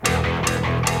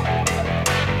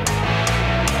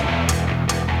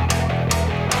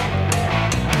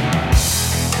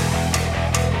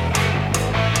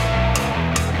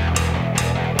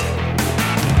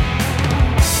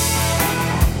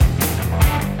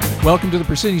Welcome to the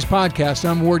Proceedings podcast.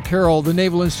 I'm Ward Carroll, the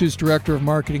Naval Institute's Director of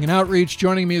Marketing and Outreach.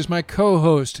 Joining me is my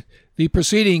co-host, the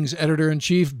Proceedings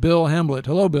Editor-in-Chief, Bill Hamblet.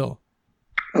 Hello, Bill.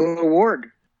 Hello, Ward.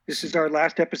 This is our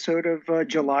last episode of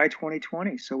July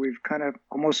 2020, so we've kind of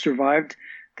almost survived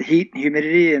the heat and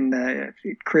humidity and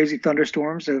crazy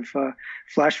thunderstorms of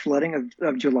flash flooding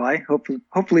of July.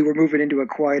 Hopefully we're moving into a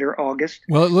quieter August.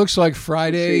 Well, it looks like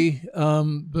Friday,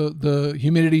 the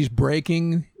humidity's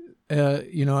breaking,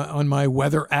 on my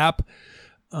weather app.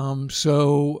 I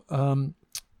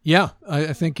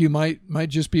think you might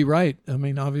just be right. I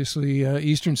mean, obviously,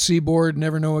 Eastern Seaboard,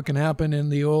 never know what can happen in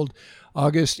the old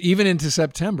August, even into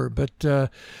September. But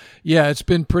it's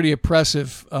been pretty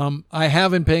oppressive. I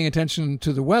have been paying attention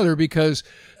to the weather because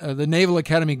the Naval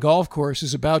Academy golf course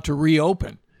is about to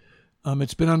reopen.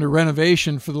 It's been under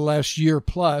renovation for the last year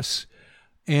plus,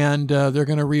 and they're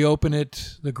going to reopen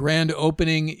it. The grand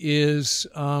opening is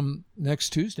next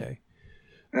Tuesday.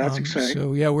 That's exciting.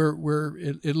 So yeah,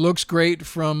 it looks great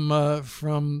from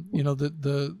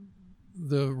the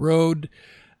road.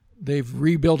 They've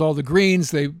rebuilt all the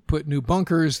greens. They put new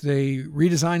bunkers. They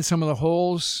redesigned some of the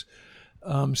holes.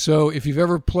 So if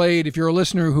you're a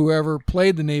listener who ever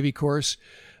played the Navy course,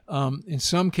 in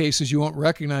some cases you won't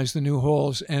recognize the new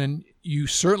holes, and you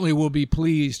certainly will be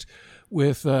pleased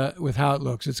with how it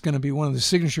looks. It's going to be one of the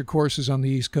signature courses on the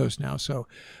East Coast now. So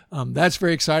that's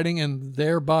very exciting, and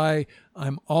thereby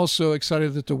I'm also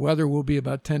excited that the weather will be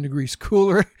about 10 degrees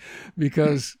cooler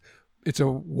because it's a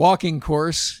walking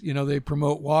course. They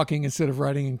promote walking instead of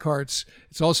riding in carts.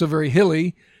 It's also very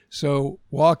hilly, so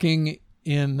walking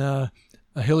in a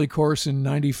hilly course in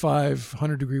 95,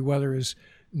 100-degree weather is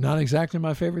not exactly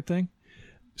my favorite thing.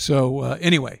 So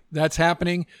anyway, that's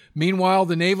happening. Meanwhile,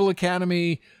 the Naval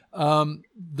Academy,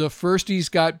 the firsties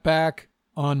got back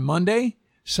on Monday.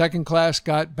 Second class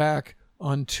got back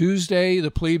on Tuesday.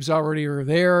 The plebes already are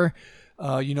there.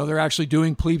 They're actually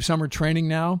doing plebe summer training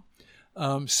now.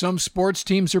 Some sports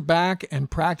teams are back and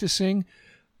practicing,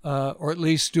 or at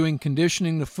least doing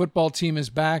conditioning. The football team is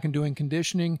back and doing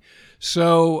conditioning.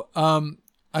 So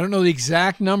I don't know the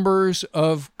exact numbers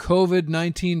of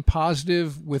COVID-19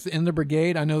 positive within the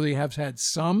brigade. I know they have had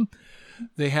some.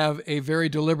 They have a very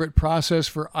deliberate process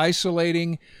for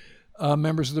isolating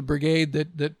members of the brigade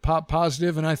that pop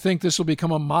positive, and I think this will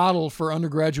become a model for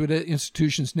undergraduate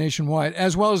institutions nationwide,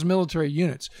 as well as military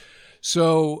units.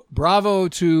 So bravo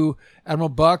to Admiral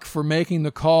Buck for making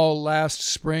the call last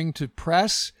spring to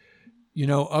press.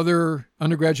 Other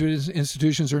undergraduate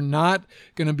institutions are not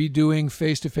going to be doing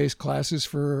face-to-face classes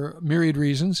for myriad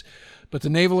reasons. But the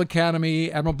Naval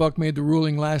Academy, Admiral Buck made the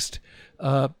ruling late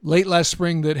last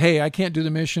spring that, hey, I can't do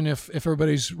the mission if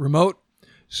everybody's remote,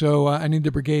 so I need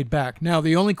the brigade back. Now,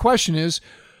 the only question is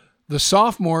the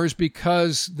sophomores,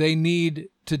 because they need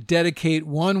to dedicate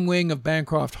one wing of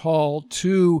Bancroft Hall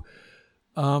to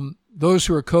those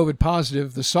who are COVID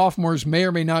positive, the sophomores may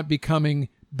or may not be coming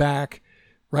back.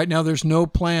 Right now, there's no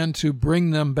plan to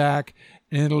bring them back,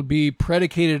 and it'll be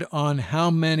predicated on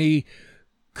how many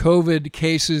COVID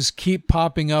cases keep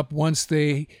popping up once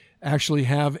they actually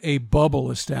have a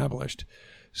bubble established.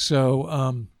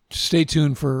 So stay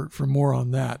tuned for more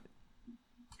on that.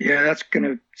 Yeah, that's going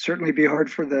to certainly be hard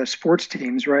for the sports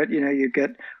teams, right? You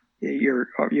get your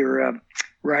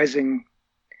rising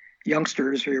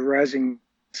youngsters or your rising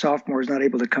sophomores not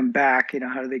able to come back.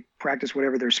 How do they practice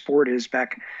whatever their sport is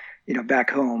back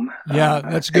home? Yeah,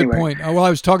 that's a good point. Well, I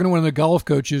was talking to one of the golf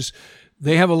coaches.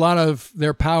 They have a lot of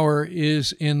their power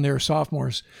is in their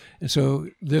sophomores. And so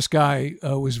this guy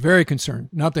was very concerned,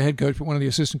 not the head coach, but one of the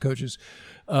assistant coaches,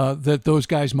 that those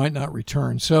guys might not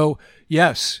return. So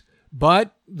yes,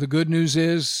 but the good news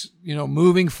is,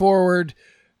 moving forward,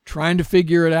 trying to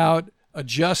figure it out,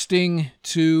 adjusting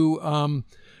to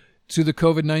the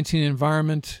COVID-19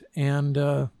 environment. And,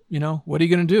 what are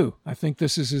you going to do? I think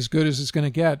this is as good as it's going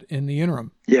to get in the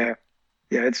interim. Yeah.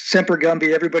 Yeah. It's semper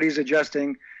gumby. Everybody's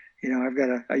adjusting. I've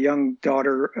got a young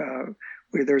daughter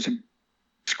where there's a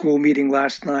school meeting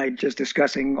last night just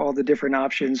discussing all the different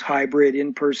options, hybrid,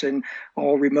 in-person,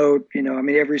 all remote.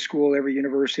 Every school, every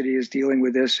university is dealing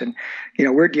with this, and,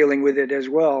 we're dealing with it as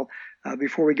well.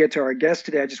 Before we get to our guest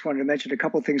today, I just wanted to mention a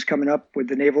couple of things coming up with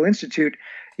the Naval Institute.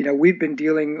 We've been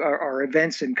our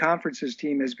events and conferences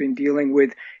team has been dealing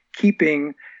with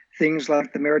keeping things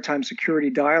like the Maritime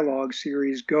Security Dialogue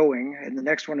series going. And the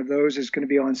next one of those is going to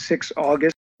be on 6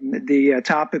 August. The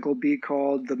topic will be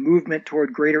called The Movement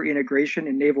Toward Greater Integration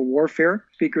in Naval Warfare.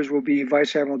 Speakers will be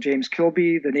Vice Admiral James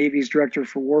Kilby, the Navy's Director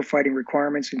for Warfighting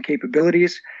Requirements and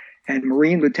Capabilities, and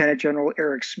Marine Lieutenant General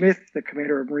Eric Smith, the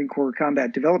commander of Marine Corps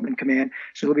Combat Development Command.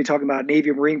 So they'll be talking about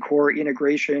Navy Marine Corps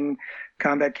integration,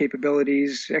 combat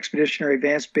capabilities, expeditionary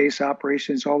advanced base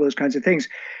operations, all those kinds of things.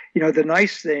 The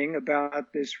nice thing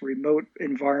about this remote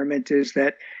environment is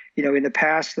that, in the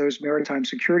past, those maritime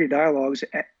security dialogues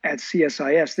at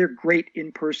CSIS, they're great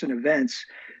in-person events,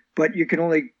 but you can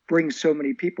only bring so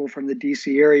many people from the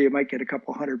DC area. You might get a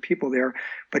couple hundred people there,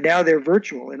 but now they're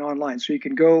virtual and online. So you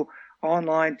can go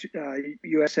online to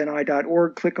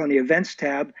usni.org, click on the events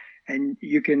tab, and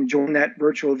you can join that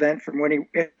virtual event from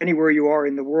anywhere you are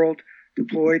in the world,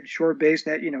 deployed, shore-based.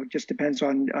 That just depends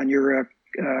on your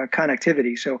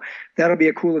connectivity. So that'll be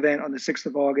a cool event on the 6th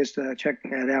of August. Check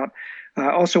that out.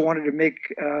 Also wanted to make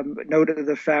note of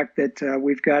the fact that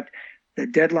we've got the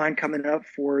deadline coming up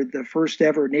for the first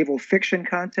ever naval fiction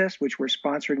contest, which we're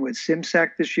sponsoring with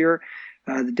SimSac this year.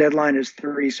 The deadline is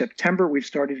 30 September. We've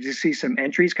started to see some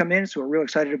entries come in, so we're real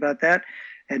excited about that.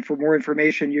 And for more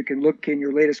information, you can look in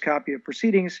your latest copy of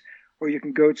Proceedings, or you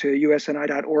can go to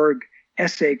usni.org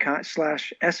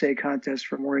 /essay contest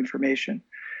for more information.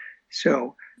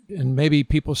 So, and maybe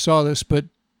people saw this, but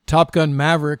Top Gun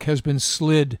Maverick has been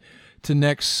slid to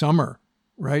next summer,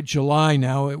 right? July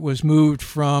now. It was moved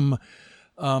from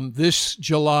this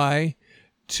July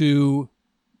to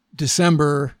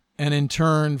December, and in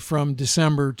turn from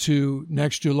December to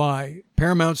next July.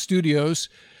 Paramount Studios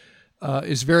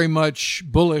is very much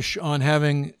bullish on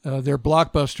having their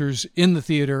blockbusters in the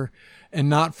theater and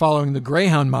not following the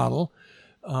Greyhound model.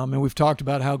 And we've talked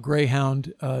about how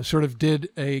Greyhound sort of did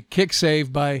a kick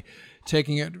save by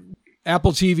taking it.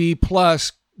 Apple TV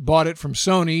Plus bought it from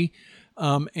Sony,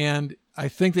 and I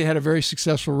think they had a very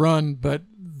successful run, but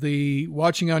the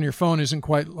watching on your phone isn't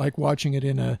quite like watching it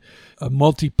in a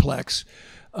multiplex.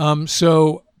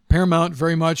 So Paramount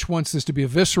very much wants this to be a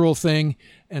visceral thing,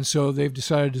 and so they've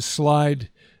decided to slide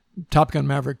Top Gun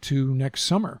Maverick to next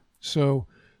summer. So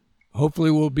hopefully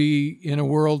we'll be in a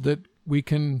world that we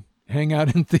can hang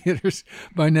out in theaters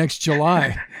by next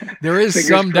July. There is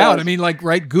some doubt. I mean,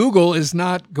 Google is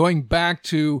not going back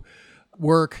to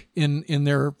work in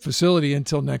their facility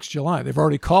until next July. They've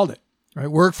already called it, right?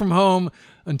 Work from home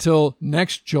until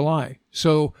next July.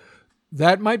 So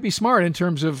that might be smart in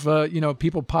terms of,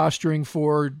 people posturing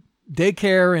for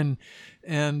daycare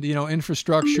and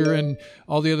infrastructure and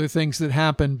all the other things that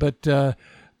happen. But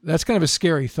that's kind of a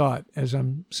scary thought as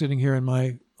I'm sitting here in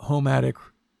my home attic,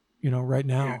 right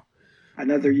now. Yeah.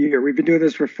 Another year. We've been doing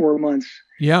this for 4 months.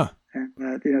 Yeah. And,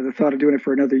 the thought of doing it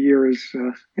for another year is,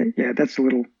 that's a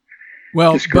little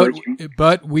discouraging.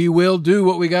 But we will do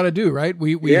what we got to do, right?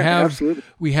 We have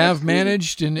Absolutely.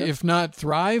 managed and if not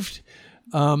thrived.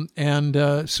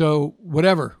 So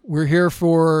whatever, we're here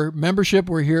for membership.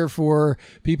 We're here for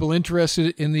people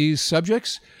interested in these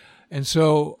subjects. And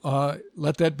so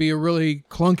let that be a really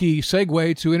clunky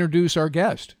segue to introduce our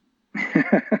guest.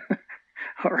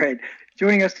 All right.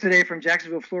 Joining us today from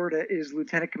Jacksonville, Florida is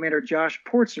Lieutenant Commander Josh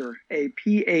Portzer, a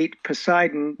P-8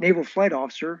 Poseidon naval flight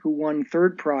officer who won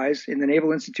third prize in the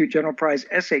Naval Institute General Prize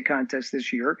Essay Contest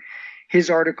this year.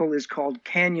 His article is called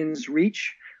Kanyon's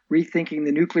Reach, Rethinking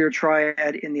the Nuclear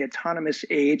Triad in the Autonomous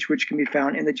Age, which can be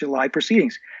found in the July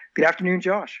Proceedings. Good afternoon,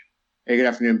 Josh. Hey, good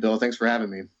afternoon, Bill. Thanks for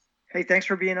having me. Hey, thanks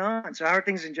for being on. So how are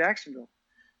things in Jacksonville?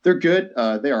 They're good.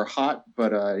 They are hot,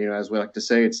 but as we like to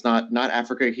say, it's not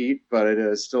Africa heat, but it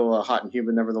is still hot and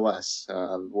humid nevertheless.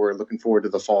 We're looking forward to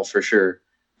the fall for sure.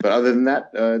 But other than that,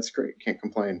 it's great. Can't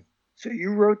complain. So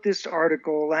you wrote this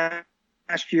article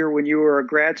last year when you were a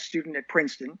grad student at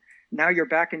Princeton. Now you're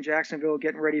back in Jacksonville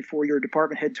getting ready for your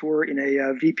department head tour in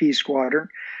a VP squadron.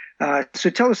 So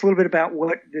tell us a little bit about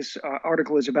what this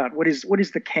article is about. What is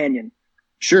the Kanyon?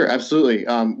 Sure, absolutely.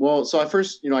 So I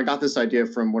first, I got this idea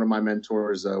from one of my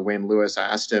mentors, Wayne Lewis. I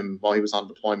asked him while he was on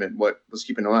deployment what was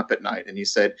keeping him up at night, and he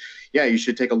said, "Yeah, you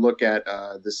should take a look at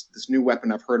this new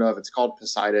weapon I've heard of. It's called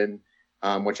Poseidon,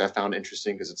 which I found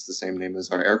interesting because it's the same name as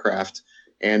our aircraft."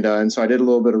 And so I did a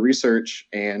little bit of research,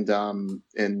 and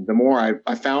the more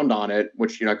I found on it,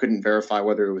 which I couldn't verify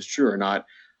whether it was true or not,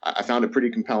 I found it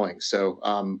pretty compelling.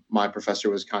 So my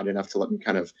professor was kind enough to let me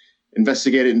kind of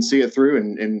investigate it and see it through,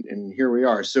 and here we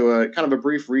are. So kind of a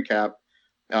brief recap.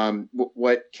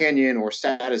 What Kanyon or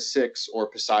Status 6 or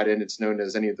Poseidon, it's known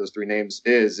as any of those three names,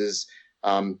 is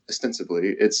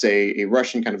ostensibly it's a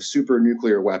Russian kind of super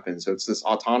nuclear weapon. So it's this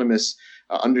autonomous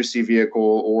undersea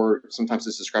vehicle, or sometimes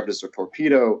it's described as a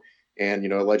torpedo. And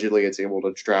allegedly it's able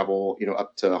to travel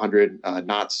up to 100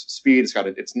 knots speed.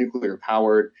 It's nuclear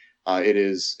powered. It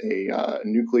is a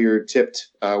nuclear tipped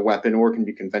weapon, or it can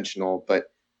be conventional,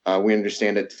 but we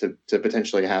understand it to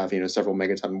potentially have several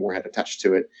megaton warhead attached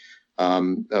to it,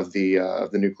 of the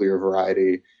nuclear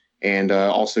variety. and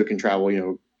also can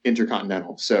travel,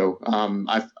 intercontinental. So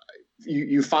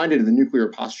you find it in the Nuclear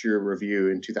Posture Review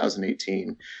in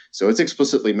 2018. So it's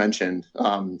explicitly mentioned.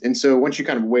 And so once you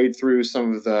kind of wade through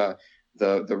some of the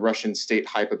Russian state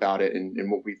hype about it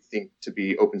and what we think to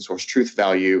be open source truth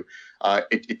value,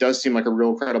 it does seem like a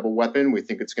real credible weapon. We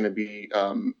think it's going to be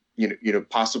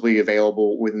possibly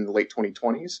available within the late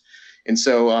 2020s. And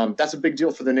so that's a big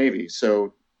deal for the Navy.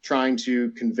 So trying to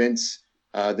convince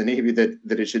the Navy that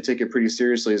it should take it pretty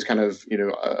seriously is kind of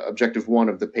objective one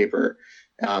of the paper.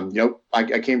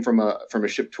 I came from a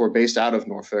ship tour based out of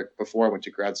Norfolk before I went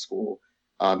to grad school,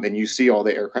 and you see all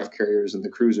the aircraft carriers and the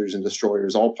cruisers and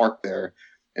destroyers all parked there.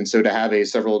 And so to have a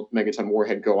several megaton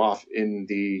warhead go off in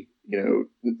the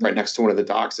right next to one of the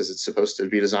docks as it's supposed to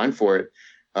be designed for it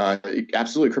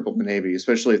absolutely crippled the Navy,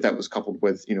 especially if that was coupled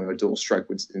with a dual strike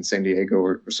in San Diego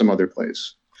or some other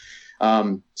place.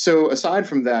 So aside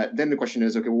from that, then the question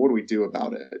is, okay, well, what do we do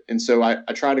about it? And so I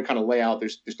try to kind of lay out,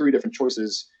 there's three different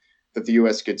choices that the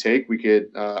U.S. could take. We could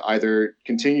either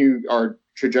continue our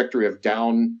trajectory of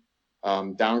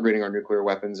downgrading our nuclear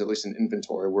weapons, at least in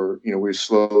inventory, where we've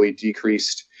slowly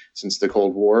decreased since the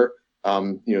Cold War.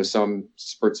 Some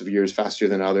spurts of years faster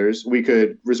than others. We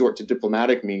could resort to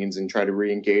diplomatic means and try to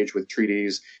re-engage with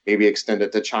treaties, maybe extend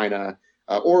it to China.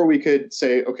 Or we could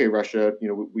say, okay, Russia,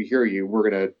 we hear you. We're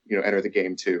going to, enter the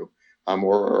game too,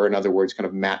 or in other words, kind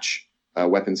of match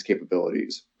weapons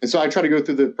capabilities. And so I try to go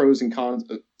through the pros and cons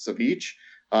of each.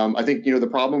 I think the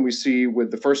problem we see with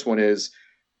the first one is,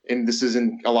 and this is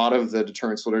in a lot of the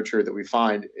deterrence literature that we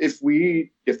find, if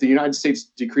the United States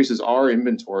decreases our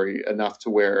inventory enough to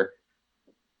where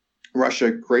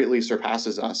Russia greatly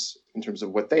surpasses us in terms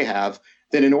of what they have,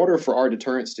 then in order for our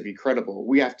deterrence to be credible,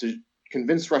 we have to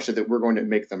convince Russia that we're going to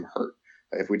make them hurt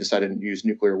if we decide to use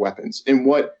nuclear weapons. And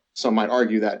what some might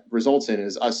argue that results in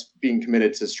is us being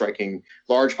committed to striking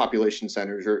large population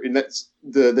centers, and that's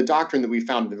the doctrine that we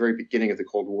found at the very beginning of the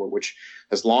Cold War, which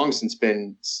has long since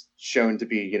been shown to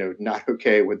be not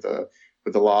okay with the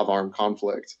law of armed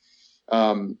conflict.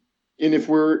 And if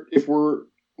we're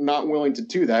not willing to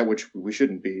do that, which we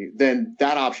shouldn't be, then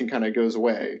that option kind of goes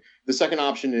away. The second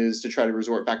option is to try to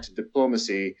resort back to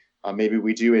diplomacy. Maybe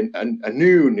we do a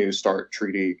new START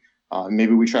treaty.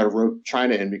 Maybe we try to rope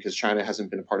China in because China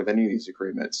hasn't been a part of any of these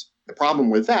agreements. The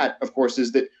problem with that, of course,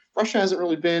 is that Russia hasn't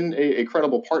really been a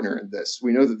credible partner in this.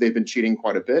 We know that they've been cheating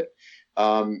quite a bit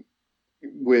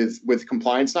with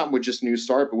compliance, not with just New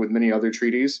START, but with many other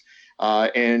treaties.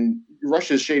 And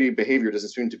Russia's shady behavior doesn't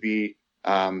seem to be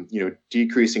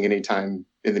decreasing anytime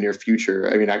in the near future.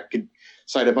 I mean, I could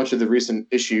cite a bunch of the recent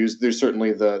issues. There's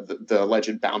certainly the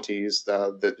alleged bounties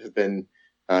that have been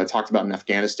talked about in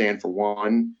Afghanistan, for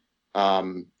one.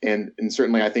 And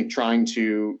certainly I think trying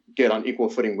to get on equal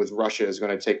footing with Russia is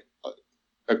going to take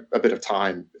a bit of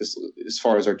time as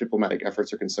far as our diplomatic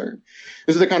efforts are concerned.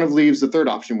 This kind of leaves the third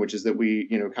option, which is that we,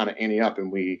 kind of ante up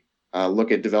and we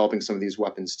look at developing some of these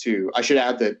weapons too. I should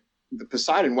add that the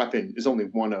Poseidon weapon is only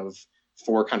one of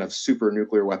 4 kind of super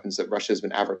nuclear weapons that Russia has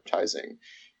been advertising.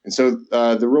 And so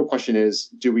the real question is,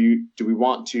 do we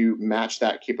want to match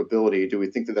that capability? Do we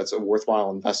think that that's a worthwhile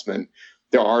investment?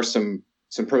 There are some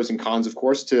pros and cons, of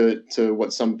course, to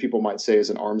what some people might say is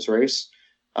an arms race.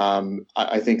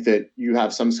 I think that you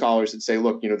have some scholars that say,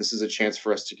 look, this is a chance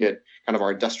for us to get kind of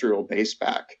our industrial base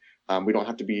back. We don't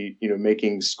have to be,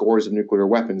 making scores of nuclear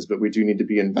weapons, but we do need to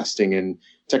be investing in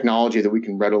technology that we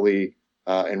can readily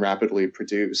and rapidly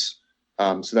produce.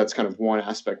 So that's kind of one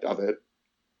aspect of it.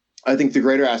 I think the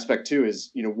greater aspect too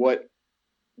is,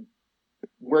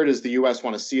 where does the U.S.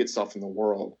 want to see itself in the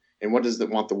world, and what does it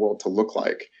want the world to look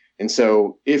like? And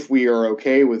so if we are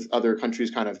okay with other countries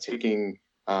kind of taking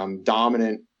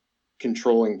dominant,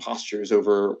 controlling postures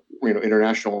over,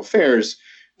 international affairs,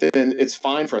 then it's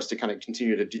fine for us to kind of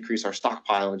continue to decrease our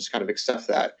stockpile and just kind of accept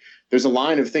that. There's a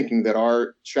line of thinking that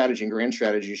our strategy and grand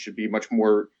strategy should be much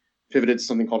more pivoted to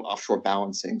something called offshore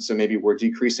balancing. So maybe we're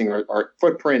decreasing our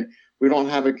footprint. We don't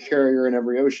have a carrier in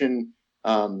every ocean,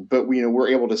 but we're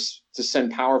able to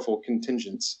send powerful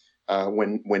contingents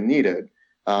when needed.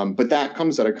 But that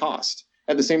comes at a cost.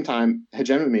 At the same time,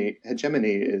 hegemony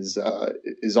is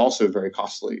also very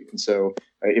costly. And so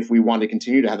if we want to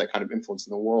continue to have that kind of influence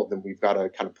in the world, then we've got to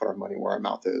kind of put our money where our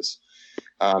mouth is.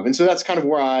 And so that's kind of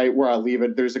where I leave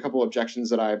it. There's a couple of objections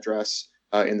that I address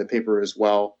in the paper as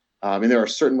well. And there are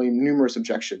certainly numerous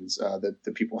objections that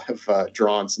the people have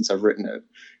drawn since I've written it.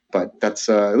 But that's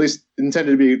at least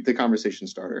intended to be the conversation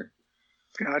starter.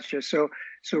 Gotcha. So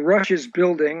Russia's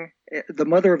building the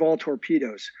mother of all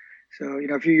torpedoes. So,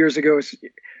 a few years ago,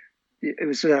 it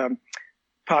was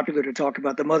popular to talk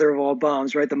about the mother of all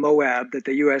bombs, right? The Moab that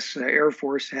the U.S. Air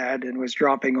Force had and was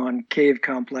dropping on cave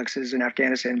complexes in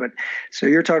Afghanistan. But so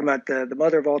you're talking about the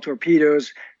mother of all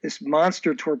torpedoes, this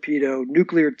monster torpedo,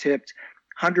 nuclear tipped,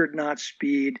 100-knot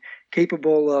speed,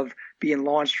 capable of being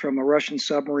launched from a Russian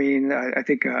submarine. I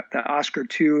think the Oscar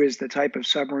II is the type of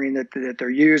submarine that they're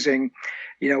using.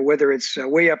 Whether it's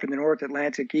way up in the North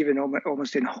Atlantic, even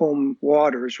almost in home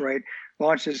waters, right?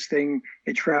 Launch this thing,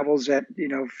 it travels at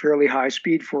fairly high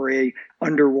speed for a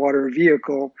underwater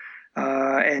vehicle,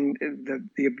 and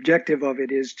the objective of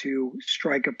it is to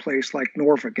strike a place like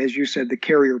Norfolk. As you said, the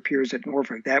carrier piers at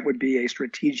Norfolk. That would be a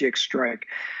strategic strike.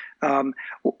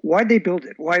 Why'd they build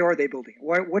it? Why are they building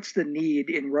it? What's the need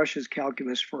in Russia's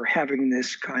calculus for having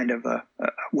this kind of a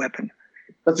weapon?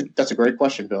 That's a great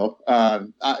question, Bill.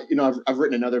 I've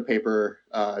written another paper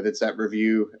that's at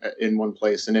review in one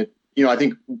place, and I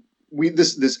think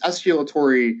this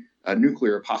escalatory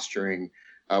nuclear posturing.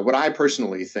 What I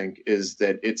personally think is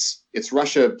that it's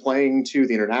Russia playing to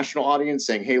the international audience,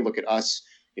 saying, "Hey, look at us.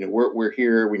 We're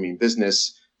here. We mean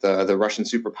business." The Russian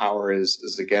superpower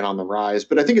is again on the rise,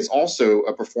 but I think it's also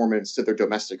a performance to their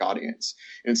domestic audience,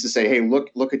 and it's to say, "Hey,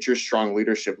 look at your strong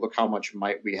leadership. Look how much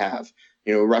might we have."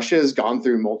 Russia has gone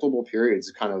through multiple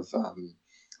periods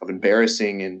of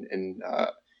embarrassing and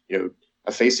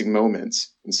effacing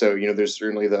moments, and so there's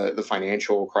certainly the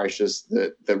financial crisis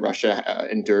that Russia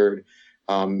endured,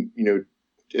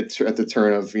 it's at the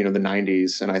turn of the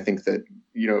 90s, and I think that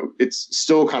it's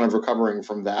still kind of recovering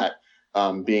from that.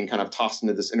 Being kind of tossed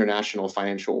into this international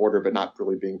financial order, but not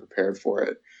really being prepared for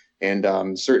it. And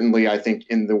certainly, I think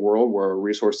in the world where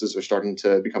resources are starting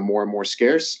to become more and more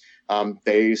scarce,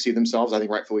 they see themselves, I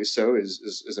think rightfully so,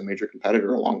 as a major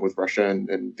competitor along with Russia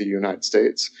and the United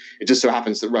States. It just so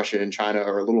happens that Russia and China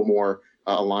are a little more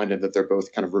aligned in that they're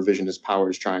both kind of revisionist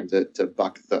powers trying to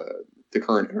buck the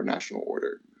current international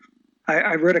order.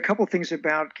 I read a couple things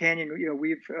about Kanyon.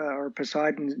 We've or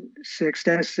Poseidon 6,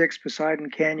 Stennis 6, Poseidon,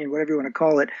 Kanyon, whatever you want to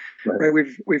call it. Right?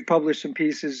 We've published some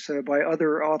pieces by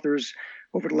other authors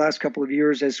over the last couple of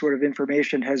years as sort of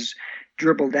information has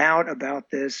dribbled out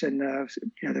about this, and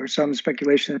there was some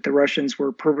speculation that the Russians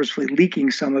were purposefully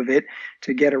leaking some of it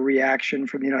to get a reaction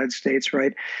from the United States,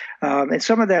 right? And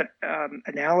some of that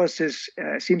analysis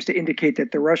seems to indicate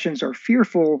that the Russians are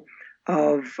fearful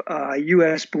of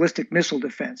U.S. ballistic missile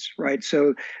defense, right?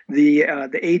 So the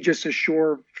Aegis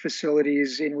ashore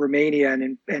facilities in Romania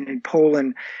and in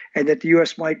Poland, and that the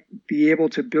U.S. might be able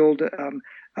to build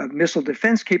a missile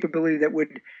defense capability that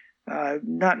would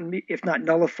if not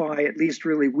nullify, at least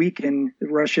really weaken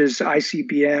Russia's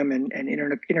ICBM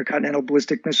and intercontinental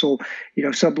ballistic missile,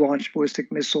 sub-launch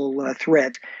ballistic missile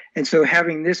threat. And so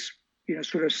having this,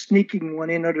 sort of sneaking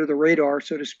one in under the radar,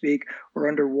 so to speak, or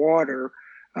underwater,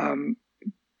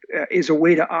 is a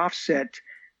way to offset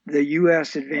the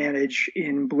U.S. advantage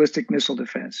in ballistic missile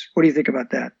defense. What do you think about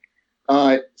that?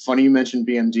 Funny you mentioned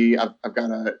BMD. I've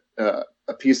got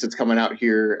a piece that's coming out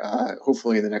here,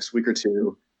 hopefully in the next week or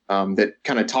two, that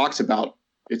kind of talks about,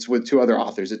 it's with two other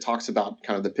authors. It talks about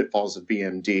kind of the pitfalls of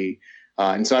BMD.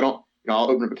 And so I'll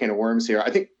open up a can of worms here. I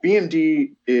think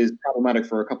BMD is problematic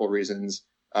for a couple of reasons.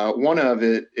 One of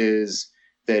it is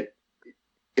that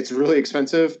it's really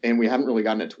expensive, and we haven't really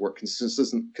gotten it to work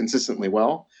consistently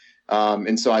well.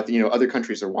 And so I think other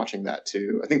countries are watching that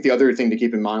too. I think the other thing to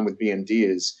keep in mind with BMD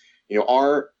is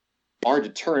our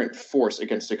deterrent force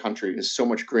against a country is so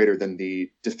much greater than the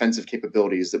defensive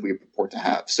capabilities that we purport to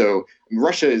have. So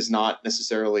Russia is not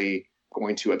necessarily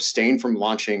going to abstain from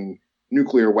launching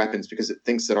nuclear weapons because it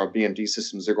thinks that our BMD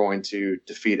systems are going to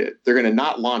defeat it. They're going to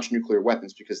not launch nuclear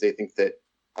weapons because they think that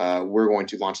we're going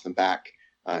to launch them back.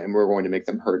 And we're going to make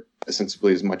them hurt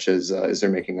ostensibly as much as they're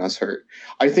making us hurt.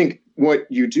 I think what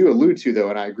you do allude to,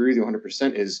 though, and I agree with you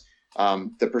 100%, is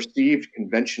the perceived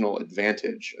conventional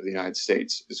advantage of the United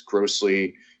States is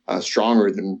grossly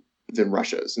stronger than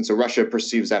Russia's. And so Russia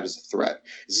perceives that as a threat.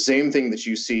 It's the same thing that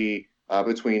you see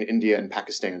between India and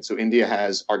Pakistan. So India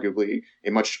has arguably a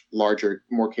much larger,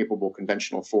 more capable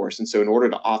conventional force. And so in order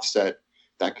to offset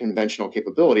that conventional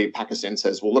capability, Pakistan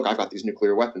says, well, look, I've got these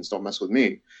nuclear weapons. Don't mess with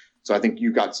me. So I think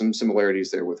you've got some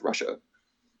similarities there with Russia.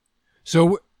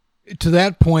 So to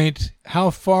that point,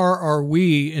 how far are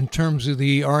we in terms of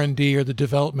the R&D or the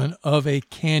development of a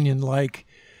Kanyon-like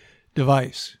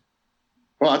device?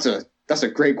 Well, that's a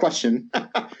great question.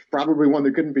 Probably one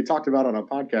that couldn't be talked about on a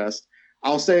podcast.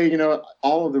 I'll say,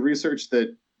 all of the research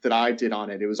that I did on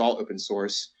it, it was all open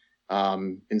source.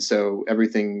 And so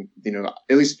everything,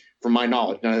 at least from my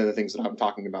knowledge, none of the things that I'm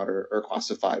talking about are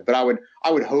classified. But I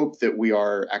would hope that we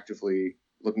are actively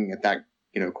looking at that,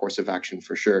 course of action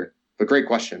for sure. But great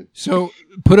question. So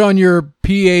put on your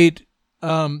P8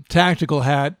 tactical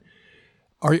hat,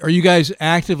 are you guys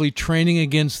actively training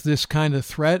against this kind of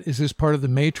threat? Is this part of the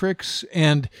matrix?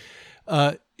 And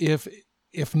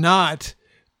if not,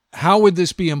 how would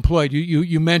this be employed?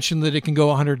 You mentioned that it can go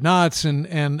 100 knots,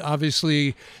 and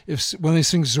obviously, when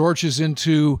this thing zorches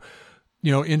into,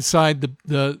 inside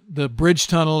the bridge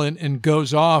tunnel and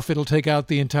goes off, it'll take out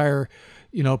the entire,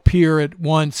 pier at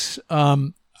once.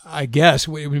 I guess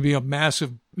it would be a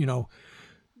massive,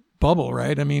 bubble,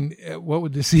 right? I mean, what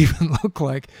would this even look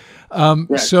like?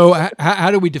 Right. So how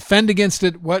do we defend against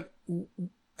it?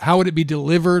 How would it be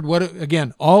delivered?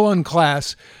 Again, all on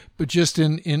class, but just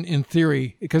in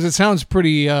theory, because it sounds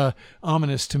pretty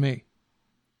ominous to me.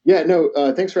 Yeah, no,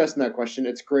 thanks for asking that question.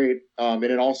 It's great. And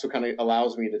it also kind of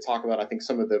allows me to talk about, I think,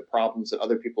 some of the problems that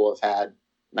other people have had,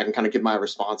 and I can kind of give my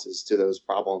responses to those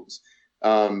problems,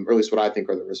 or at least what I think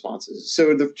are the responses.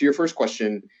 So to your first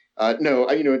question, no,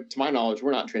 to my knowledge,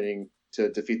 we're not training to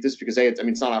defeat this because A,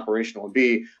 it's not operational, and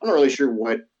B, I'm not really sure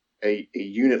what a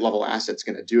unit level asset's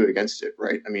going to do against it,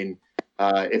 right? I mean,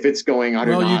 if it's going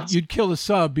 100 knots, you'd kill the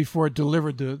sub before it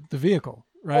delivered the vehicle,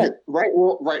 right? Right.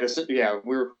 Well, right. Yeah,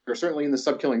 we're certainly in the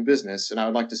sub killing business, and I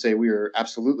would like to say we are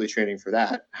absolutely training for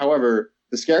that. However,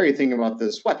 the scary thing about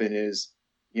this weapon is,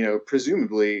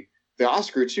 presumably the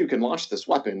Oscar II can launch this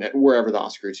weapon at wherever the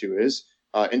Oscar II is,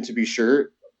 and to be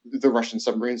sure, the Russian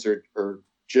submarines are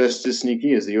just as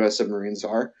sneaky as the U.S. submarines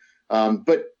are.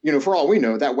 But for all we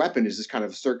know, that weapon is just kind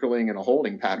of circling in a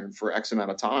holding pattern for X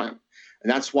amount of time,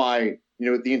 and that's why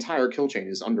the entire kill chain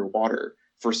is underwater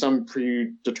for some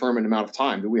predetermined amount of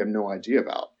time that we have no idea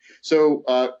about. So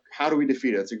how do we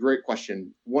defeat it? It's a great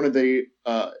question. One of a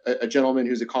gentleman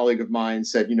who's a colleague of mine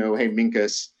said, hey,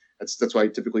 Minkus, that's why I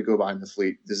typically go by in the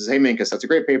fleet. This is, hey, Minkus, that's a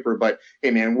great paper, but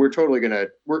hey, man, we're totally gonna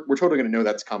know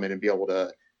that's coming and be able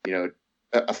to,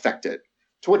 affect it.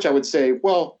 To which I would say,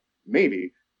 well,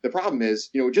 maybe. The problem is,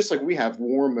 just like we have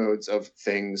war modes of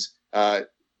things,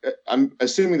 I'm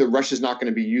assuming that Russia's not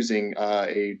going to be using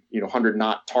a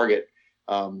 100-knot target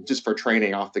just for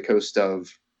training off the coast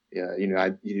of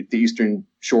the eastern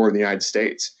shore of the United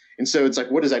States. And so it's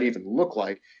like, what does that even look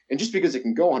like? And just because it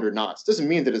can go 100 knots doesn't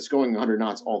mean that it's going 100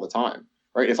 knots all the time,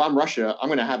 right? If I'm Russia, I'm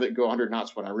going to have it go 100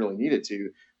 knots when I really need it to.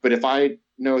 But if I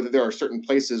know that there are certain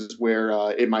places where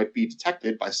it might be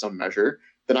detected by some measure,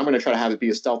 then I'm going to try to have it be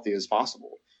as stealthy as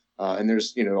possible. And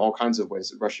there's all kinds of ways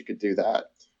that Russia could do that.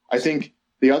 I think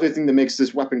the other thing that makes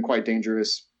this weapon quite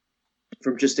dangerous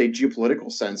from just a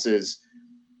geopolitical sense is,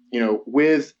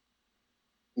 with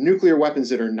nuclear weapons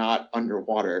that are not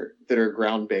underwater, that are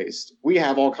ground-based, we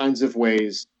have all kinds of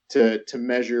ways to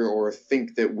measure or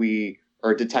think that we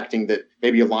are detecting that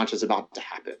maybe a launch is about to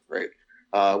happen, right?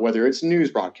 Whether it's news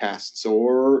broadcasts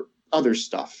or other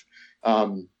stuff.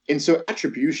 And so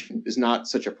attribution is not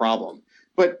such a problem.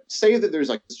 But say that there's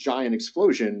like this giant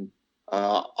explosion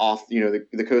off,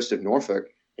 the coast of Norfolk,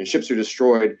 and ships are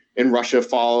destroyed, and Russia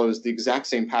follows the exact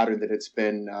same pattern that it's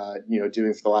been,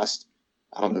 doing for the last,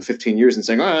 15 years, and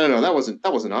saying, oh, no, that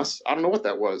wasn't us. I don't know what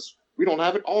that was. We don't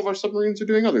have it. All of our submarines are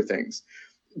doing other things.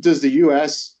 Does the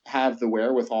U.S. have the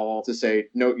wherewithal to say,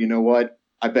 no, you know what?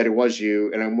 I bet it was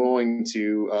you, and I'm willing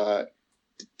to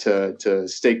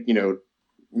stake,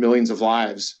 millions of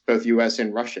lives, both U.S.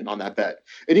 and Russian, on that bet.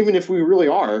 And even if we really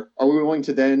are we willing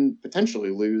to then potentially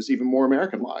lose even more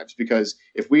American lives? Because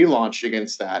if we launch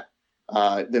against that,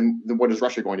 then what is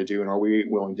Russia going to do? And are we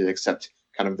willing to accept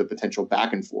kind of the potential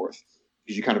back and forth?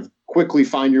 Because you kind of quickly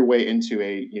find your way into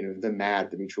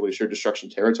the mutually assured destruction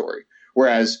territory.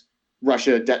 Whereas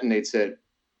Russia detonates it,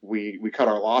 we cut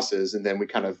our losses, and then we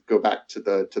kind of go back to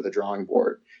the drawing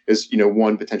board is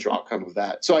one potential outcome of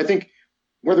that. So I think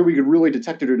whether we could really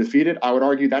detect it or defeat it, I would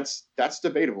argue that's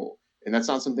debatable, and that's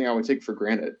not something I would take for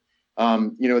granted.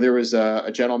 There was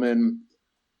a gentleman.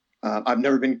 I've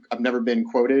never been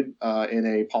quoted in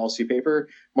a policy paper.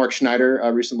 Mark Schneider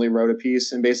recently wrote a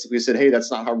piece and basically said, "Hey, that's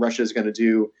not how Russia is going to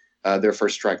do their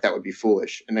first strike. That would be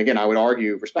foolish." And again, I would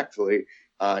argue respectfully,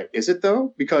 is it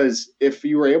though? Because if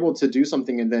you were able to do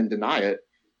something and then deny it,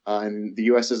 and the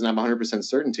U.S. doesn't have 100%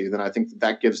 certainty, then I think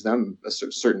that gives them a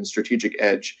certain strategic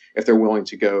edge if they're willing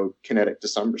to go kinetic to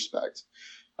some respect.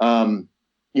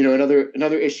 Another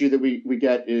issue that we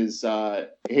get is,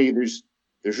 hey, there's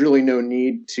really no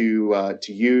need to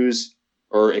use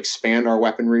or expand our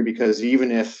weaponry, because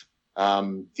even if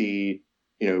the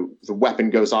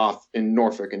weapon goes off in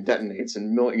Norfolk and detonates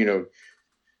and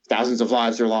thousands of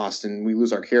lives are lost and we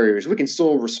lose our carriers, we can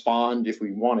still respond if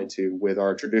we wanted to with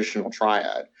our traditional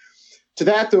Triad. To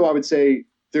that, though, I would say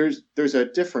there's a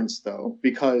difference, though,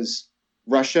 because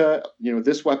Russia,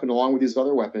 this weapon, along with these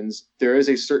other weapons, there is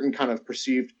a certain kind of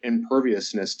perceived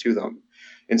imperviousness to them.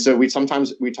 And so we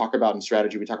talk about in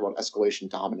strategy, we talk about escalation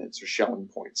dominance or Schelling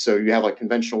points. So you have like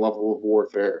conventional level of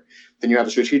warfare, then you have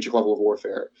a strategic level of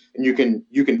warfare, and you can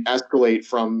escalate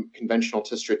from conventional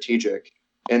to strategic.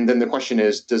 And then the question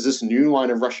is, does this new line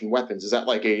of Russian weapons, is that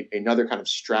like another kind of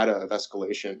strata of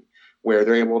escalation where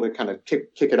they're able to kind of kick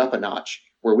it up a notch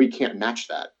where we can't match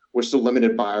that? We're still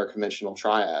limited by our conventional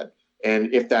triad.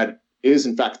 And if that is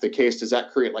in fact the case, does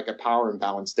that create like a power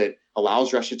imbalance that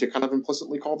allows Russia to kind of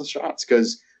implicitly call the shots?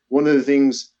 Because one of the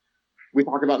things we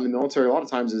talk about in the military a lot of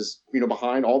times is,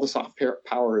 behind all the soft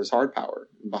power is hard power.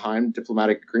 Behind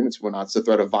diplomatic agreements and whatnot, it's the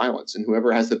threat of violence. And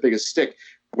whoever has the biggest stick,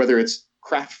 whether it's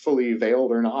craftfully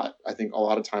veiled or not, I think a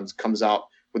lot of times comes out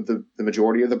with the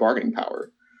majority of the bargaining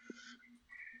power.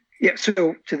 Yeah.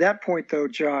 So to that point, though,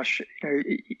 Josh,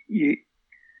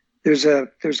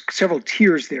 there's several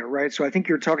tiers there, right? So I think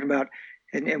you're talking about,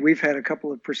 and we've had a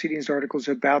couple of Proceedings articles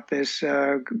about this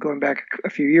going back a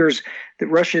few years, that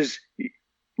Russia's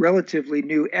relatively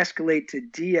new escalate to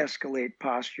de-escalate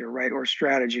posture, right, or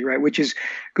strategy, right, which is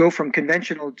go from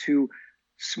conventional to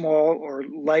small or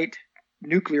light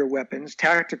nuclear weapons,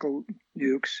 tactical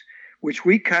nukes, which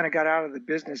we kind of got out of the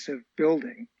business of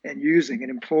building and using and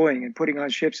employing and putting on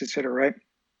ships, et cetera, right?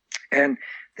 And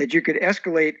that you could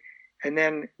escalate, and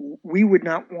then we would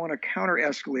not want to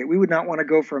counter-escalate. We would not want to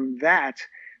go from that,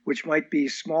 which might be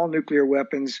small nuclear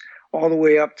weapons, all the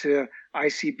way up to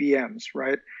ICBMs,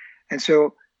 right? And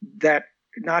so that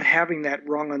not having that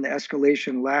rung on the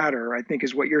escalation ladder, I think,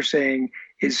 is what you're saying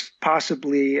is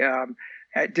possibly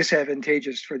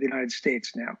disadvantageous for the United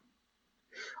States now.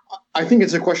 I think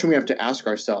it's a question we have to ask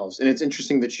ourselves, and it's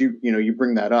interesting that you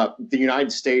bring that up. The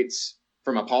United States,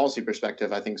 from a policy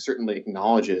perspective, I think certainly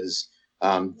acknowledges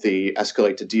the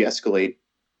escalate to de-escalate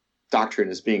doctrine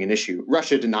as being an issue.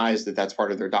 Russia denies that that's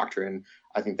part of their doctrine.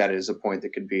 I think that is a point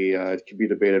that could be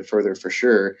debated further for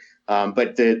sure.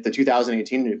 But the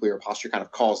 2018 nuclear posture kind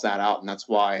of calls that out, and that's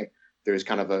why there's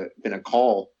kind of been a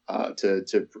call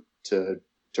to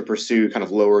pursue kind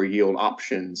of lower yield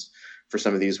options for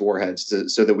some of these warheads,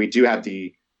 so that we do have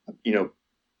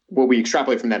what we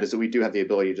extrapolate from that is that we do have the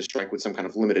ability to strike with some kind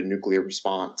of limited nuclear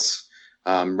response,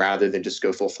 rather than just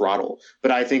go full throttle.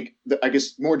 But I think, I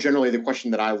guess more generally, the question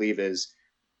that I leave is,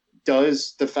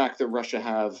 does the fact that Russia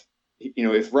have,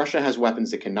 if Russia has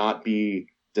weapons that cannot be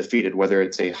defeated, whether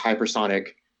it's a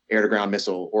hypersonic air-to-ground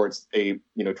missile or it's a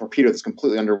torpedo that's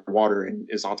completely underwater and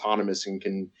is autonomous and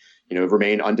can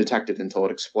remain undetected until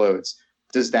it explodes,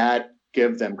 does that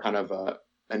give them kind of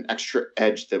an extra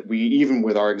edge that we, even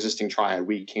with our existing triad,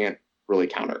 we can't really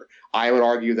counter? I would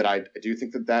argue that I do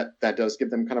think that does give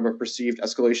them kind of a perceived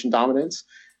escalation dominance,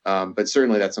 but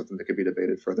certainly that's something that could be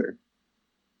debated further.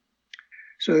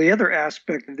 So the other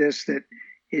aspect of this that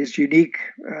is unique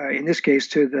in this case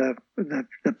to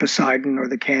the Poseidon or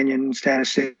the Kanyon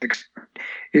statistics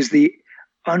is the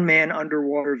unmanned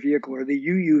underwater vehicle, or the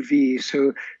UUV.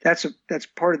 So that's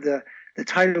part of the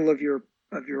title of your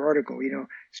article,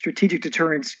 strategic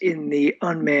deterrence in the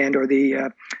unmanned or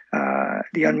the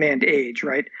unmanned age,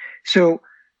 right? So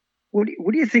what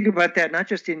do you think about that? Not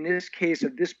just in this case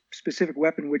of this specific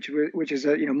weapon, which is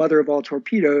a mother of all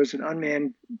torpedoes, an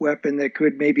unmanned weapon that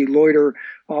could maybe loiter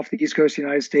off the east coast of the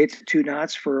United States at 2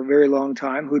 knots for a very long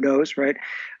time. Who knows, right?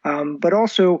 But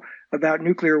also about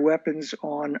nuclear weapons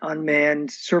on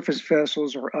unmanned surface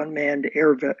vessels or unmanned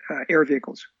air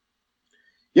vehicles.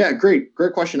 Yeah, great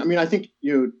question. I mean, I think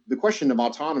the question of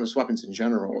autonomous weapons in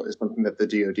general is something that the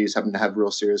DoD is having to have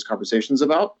real serious conversations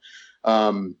about.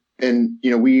 And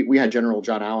we had General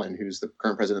John Allen, who's the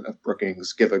current president of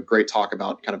Brookings, give a great talk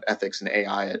about kind of ethics and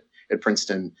AI at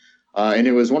Princeton, and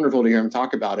it was wonderful to hear him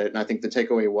talk about it. And I think the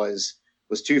takeaway was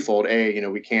twofold.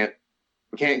 We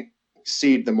can't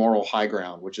cede the moral high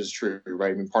ground, which is true,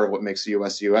 right? I mean, part of what makes the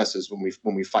U.S. is when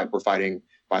we fight, we're fighting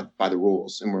by the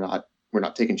rules, and we're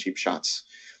not taking cheap shots.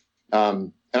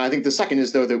 And I think the second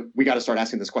is, though, that we got to start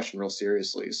asking this question real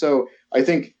seriously. So I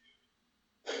think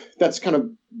that's kind of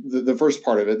the first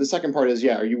part of it. The second part is,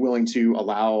 are you willing to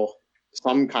allow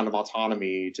some kind of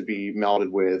autonomy to be melded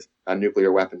with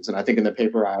nuclear weapons? And I think in the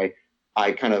paper,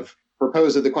 I kind of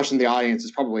propose that the question the audience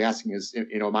is probably asking is,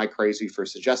 am I crazy for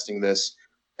suggesting this?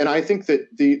 And I think that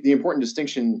the important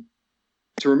distinction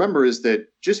to remember is that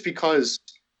just because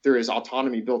there is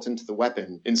autonomy built into the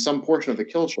weapon in some portion of the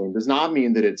kill chain does not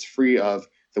mean that it's free of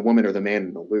the woman or the man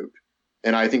in the loop.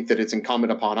 And I think that it's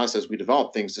incumbent upon us as we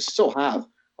develop things to still have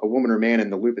a woman or man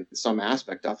in the loop in some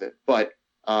aspect of it. But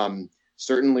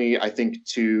certainly, I think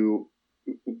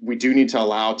we do need to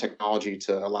allow technology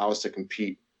to allow us to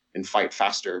compete and fight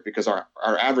faster, because our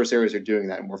adversaries are doing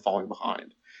that and we're falling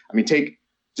behind. I mean, take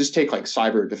like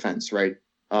cyber defense, right?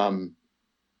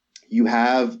 you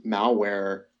have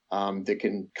malware that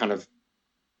can kind of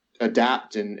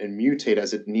adapt and mutate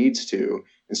as it needs to.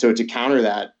 And so to counter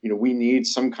that, we need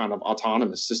some kind of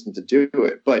autonomous system to do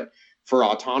it. But for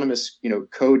autonomous,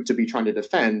 code to be trying to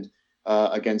defend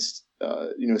against,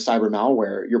 cyber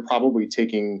malware, you're probably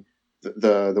taking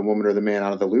the woman or the man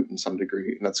out of the loop in some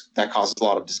degree. And that causes a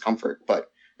lot of discomfort.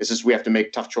 But it's just we have to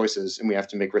make tough choices and we have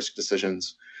to make risk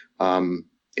decisions.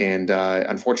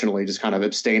 Unfortunately, just kind of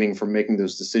abstaining from making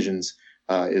those decisions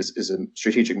is a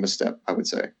strategic misstep, I would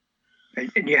say.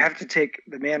 And you have to take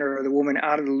the man or the woman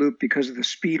out of the loop because of the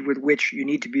speed with which you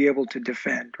need to be able to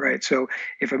defend, right? So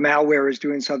if a malware is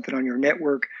doing something on your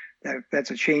network,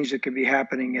 that's a change that could be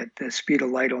happening at the speed of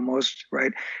light almost,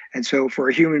 right? And so for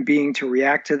a human being to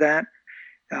react to that,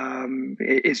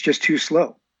 it's just too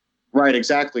slow. Right,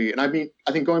 exactly. And I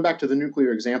think going back to the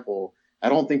nuclear example, I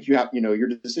don't think you have, your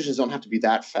decisions don't have to be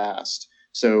that fast.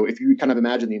 So if you kind of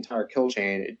imagine the entire kill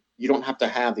chain, you don't have to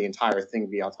have the entire thing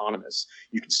be autonomous.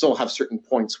 You can still have certain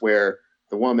points where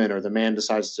the woman or the man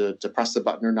decides to press the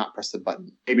button or not press the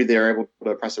button. Maybe they're able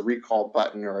to press a recall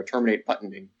button or a terminate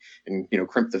button and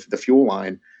crimp the fuel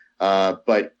line.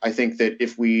 But I think that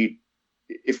if we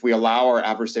allow our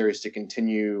adversaries to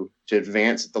continue to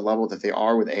advance at the level that they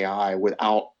are with AI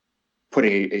without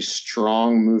putting a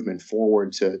strong movement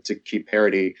forward to keep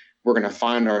parity, we're going to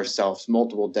find ourselves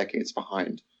multiple decades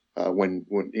behind when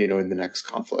in the next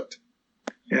conflict.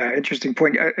 Yeah, interesting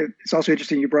point. It's also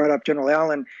interesting you brought up General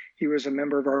Allen. He was a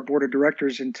member of our board of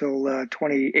directors until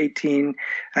 2018.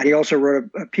 And he also wrote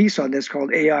a piece on this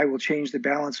called AI Will Change the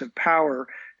Balance of Power.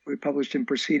 We published in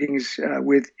Proceedings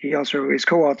his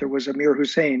co-author was Amir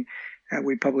Hussein.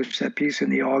 We published that piece in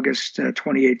the August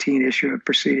 2018 issue of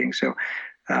Proceedings. So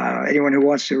anyone who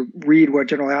wants to read what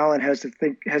General Allen has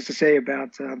to say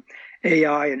about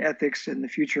AI and ethics and the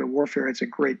future of warfare, it's a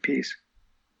great piece.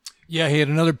 Yeah, he had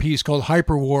another piece called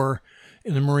Hyperwar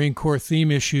in the Marine Corps theme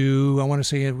issue. I want to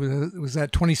say it was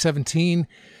that 2017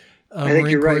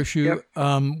 Marine Corps issue,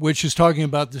 yep. Which is talking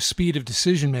about the speed of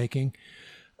decision making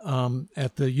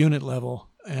at the unit level,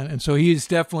 and so he is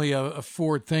definitely a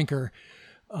forward thinker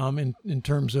in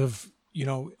terms of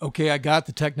okay, I got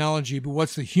the technology, but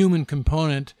what's the human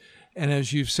component? And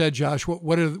as you've said, Josh,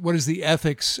 what is the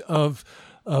ethics of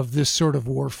this sort of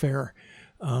warfare?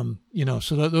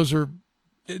 So those are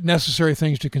necessary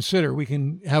things to consider. We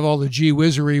can have all the gee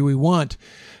whizzery we want,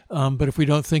 but if we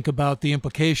don't think about the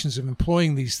implications of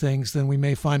employing these things, then we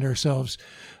may find ourselves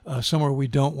somewhere we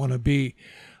don't want to be.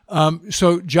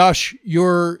 So, Josh,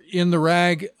 you're in the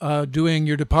RAG doing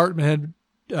your department head,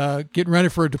 getting ready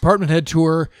for a department head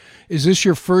tour. Is this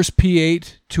your first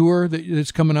P8 tour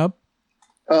that's coming up?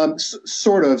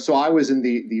 Sort of. So I was in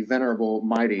the venerable,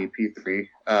 mighty P3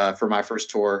 for my first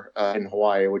tour in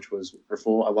Hawaii, which was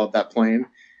wonderful. I love that plane.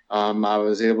 I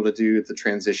was able to do the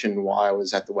transition while I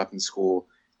was at the weapons school.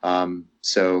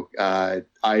 So I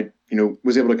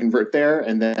was able to convert there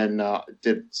and then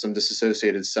did some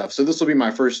disassociated stuff. So this will be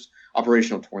my first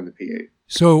operational tour in the P8.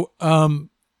 So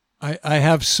I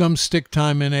have some stick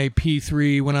time in a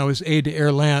P3. When I was aide to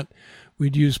Air Lant,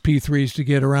 we'd use P3s to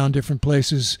get around different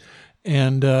places.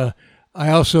 And I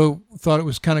also thought it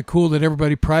was kind of cool that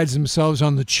everybody prides themselves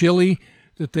on the chili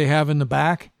that they have in the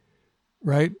back,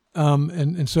 right?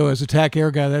 And so as a TAC air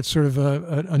guy, that's sort of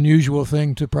an unusual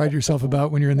thing to pride yourself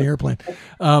about when you're in the airplane.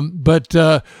 But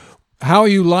how are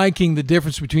you liking the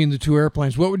difference between the two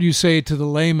airplanes? What would you say to the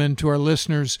layman, to our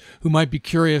listeners who might be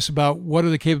curious about what are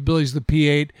the capabilities of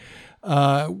the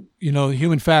P8,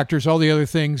 human factors, all the other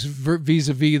things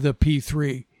vis-a-vis the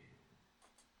P3?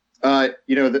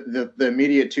 The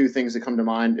immediate two things that come to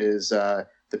mind is the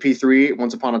P3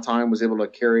 once upon a time was able to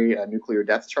carry nuclear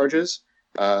depth charges,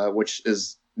 which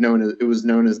was known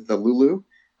as the Lulu,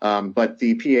 but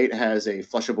the P8 has a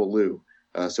flushable loo,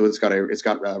 so it's got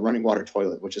a running water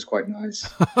toilet, which is quite nice.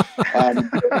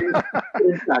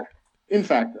 In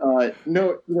fact,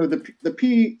 the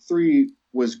P3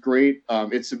 was great.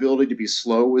 Its ability to be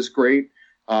slow was great,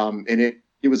 and it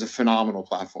was a phenomenal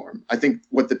platform. I think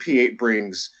what the P8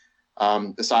 brings,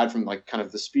 aside from like kind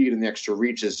of the speed and the extra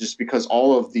reach, is just because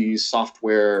all of the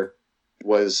software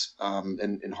was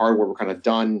and hardware were kind of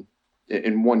done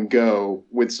in one go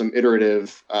with some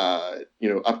iterative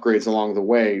upgrades along the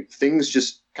way. Things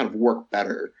just kind of work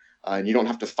better, and you don't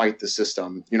have to fight the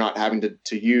system. You're not having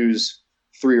to use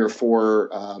 3 or 4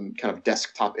 kind of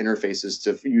desktop interfaces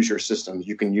to use your system.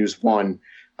 You can use one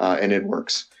and it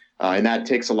works. And that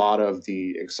takes a lot of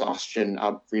the exhaustion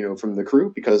out, from the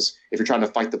crew, because if you're trying to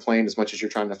fight the plane as much as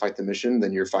you're trying to fight the mission,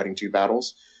 then you're fighting 2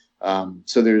 battles.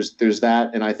 So there's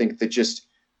that. And I think that just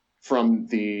from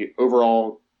the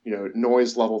overall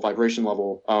noise level, vibration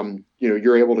level,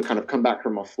 you're able to kind of come back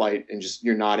from a flight and just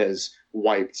you're not as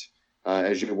wiped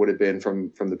as you would have been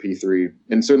from the P3.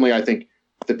 And certainly, I think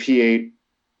the P8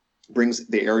 brings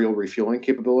the aerial refueling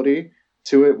capability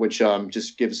to it, which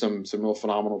just gives some real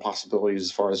phenomenal possibilities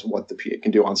as far as what the P8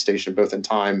 can do on station, both in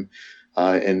time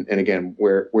and again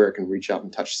where it can reach out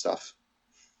and touch stuff.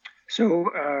 So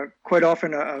quite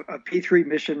often a P3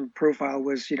 mission profile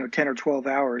was 10 or 12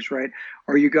 hours, right?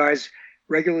 Are you guys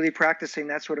regularly practicing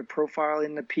that sort of profile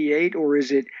in the P8, or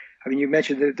is it? I mean, you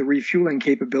mentioned the refueling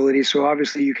capability, so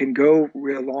obviously you can go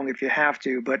real long if you have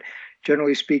to, but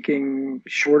generally speaking,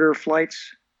 shorter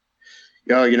flights.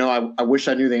 Yeah, I wish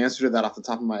I knew the answer to that off the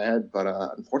top of my head, but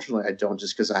unfortunately I don't,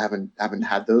 just because I haven't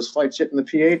had those flights yet in the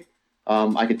P8.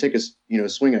 I could take a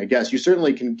swing, I guess. You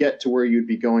certainly can get to where you'd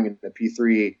be going in the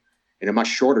P3 in a much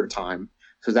shorter time,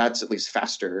 so that's at least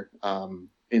faster.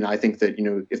 And I think that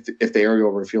if the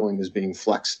aerial refueling is being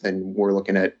flexed, then we're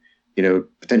looking at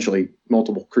potentially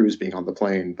multiple crews being on the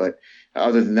plane. But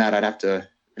other than that, I'd have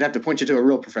to point you to a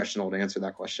real professional to answer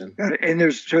that question. Got it. And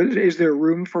is there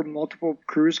room for multiple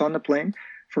crews on the plane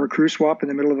for a crew swap in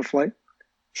the middle of a flight?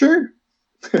 Sure.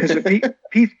 Because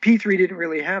P3 didn't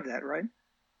really have that, right?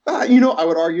 I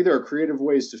would argue there are creative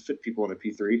ways to fit people in a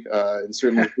P3, and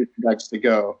certainly likes to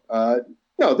go.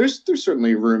 No, there's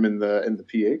certainly room in the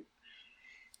P8.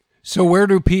 So where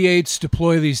do P8s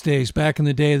deploy these days? Back in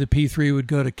the day, the P3 would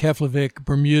go to Keflavik,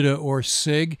 Bermuda, or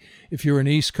SIG if you're an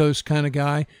East Coast kind of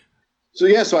guy. So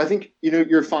I think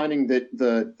you're finding that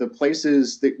the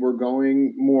places that we're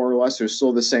going more or less are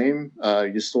still the same.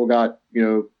 You still got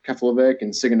Keflavik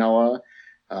and Sigonella.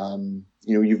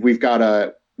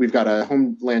 We've got a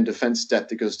homeland defense debt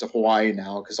that goes to Hawaii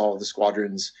now because all of the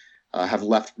squadrons have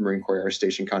left Marine Corps Air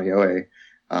Station Kaneohe.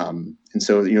 And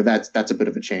so, that's a bit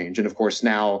of a change. And of course,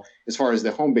 now, as far as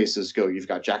the home bases go, you've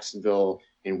got Jacksonville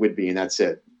and Whidbey, and that's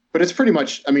it. But it's pretty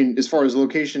much, as far as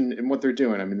location and what they're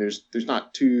doing, there's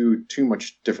not too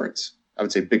much difference, I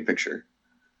would say, big picture,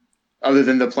 other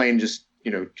than the plane just,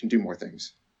 can do more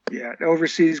things. Yeah.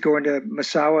 Overseas, going to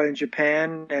Misawa in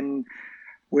Japan, and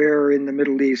where in the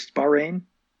Middle East? Bahrain?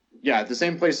 Yeah, the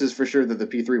same places for sure that the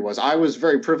P3 was. I was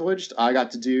very privileged. I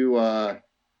got to do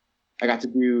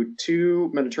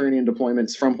 2 Mediterranean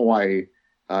deployments from Hawaii.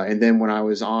 And then when I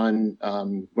was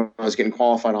getting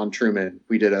qualified on Truman,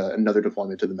 we did another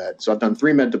deployment to the Med. So I've done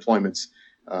 3 Med deployments,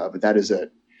 but that is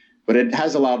it. But it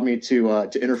has allowed me to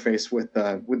interface with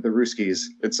the Ruskies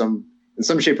in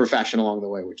some shape or fashion along the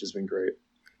way, which has been great.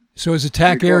 So as a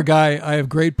TAC Air guy, I have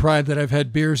great pride that I've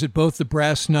had beers at both the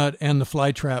Brass Nut and the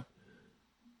Flytrap.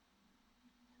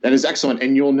 That is excellent.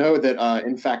 And you'll know that,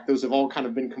 in fact, those have all kind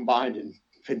of been combined and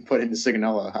been put into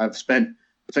Sigonella. I've spent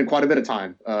quite a bit of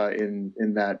time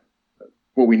in that,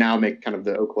 what we now make kind of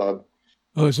the O Club.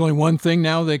 Oh, there's only one thing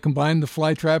now? They combined the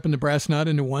Flytrap and the Brass Nut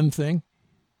into one thing?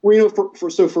 Well,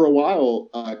 for a while,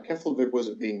 Keflavik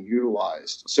wasn't being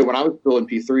utilized. So when I was building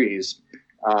P3s,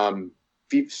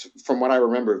 from what I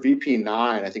remember, VP9,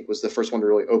 I think, was the first one to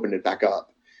really open it back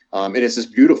up. And it's this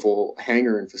beautiful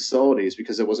hangar and facilities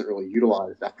because it wasn't really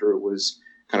utilized after it was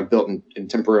kind of built and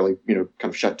temporarily, kind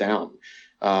of shut down.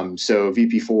 So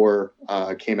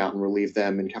VP4 came out and relieved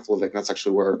them in Keflavik. And that's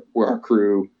actually where our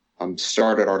crew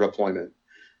started our deployment,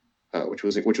 which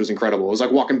was incredible. It was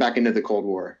like walking back into the Cold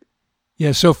War.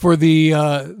 Yeah. So for the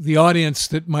audience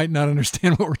that might not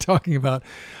understand what we're talking about,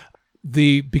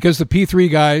 because the P3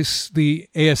 guys, the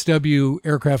ASW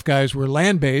aircraft guys, were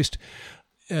land-based,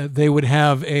 they would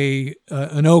have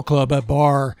an O Club, a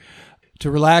bar to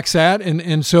relax at.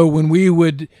 And so when we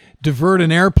would divert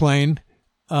an airplane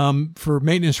for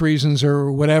maintenance reasons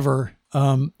or whatever,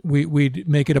 we'd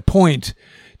make it a point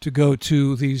to go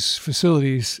to these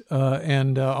facilities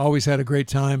and always had a great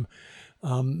time.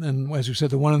 And as we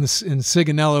said, the one in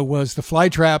Sigonella was the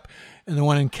Flytrap, and the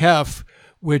one in Kef,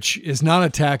 which is not a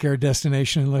TAC Air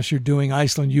destination unless you're doing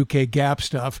Iceland, UK GAP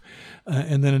stuff.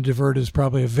 And then a divert is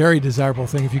probably a very desirable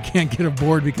thing if you can't get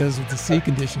aboard because of the sea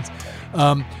conditions.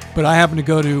 But I happened to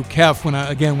go to Kef when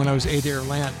I was A-Air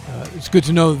Land. It's good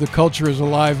to know that the culture is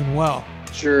alive and well.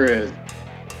 Sure is.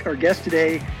 Our guest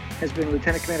today has been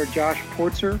Lieutenant Commander Josh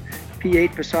Portzer,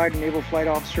 P-8 Poseidon Naval Flight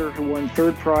Officer who won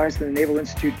 3rd prize in the Naval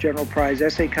Institute General Prize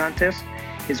Essay Contest.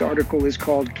 His article is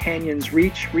called Kanyon's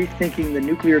Reach, Rethinking the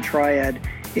Nuclear Triad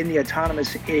in the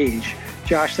Autonomous Age.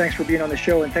 Josh, thanks for being on the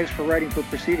show, and thanks for writing for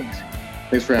Proceedings.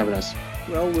 Thanks for having us.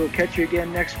 Well, we'll catch you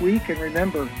again next week, and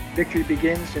remember, victory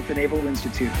begins at the Naval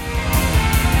Institute.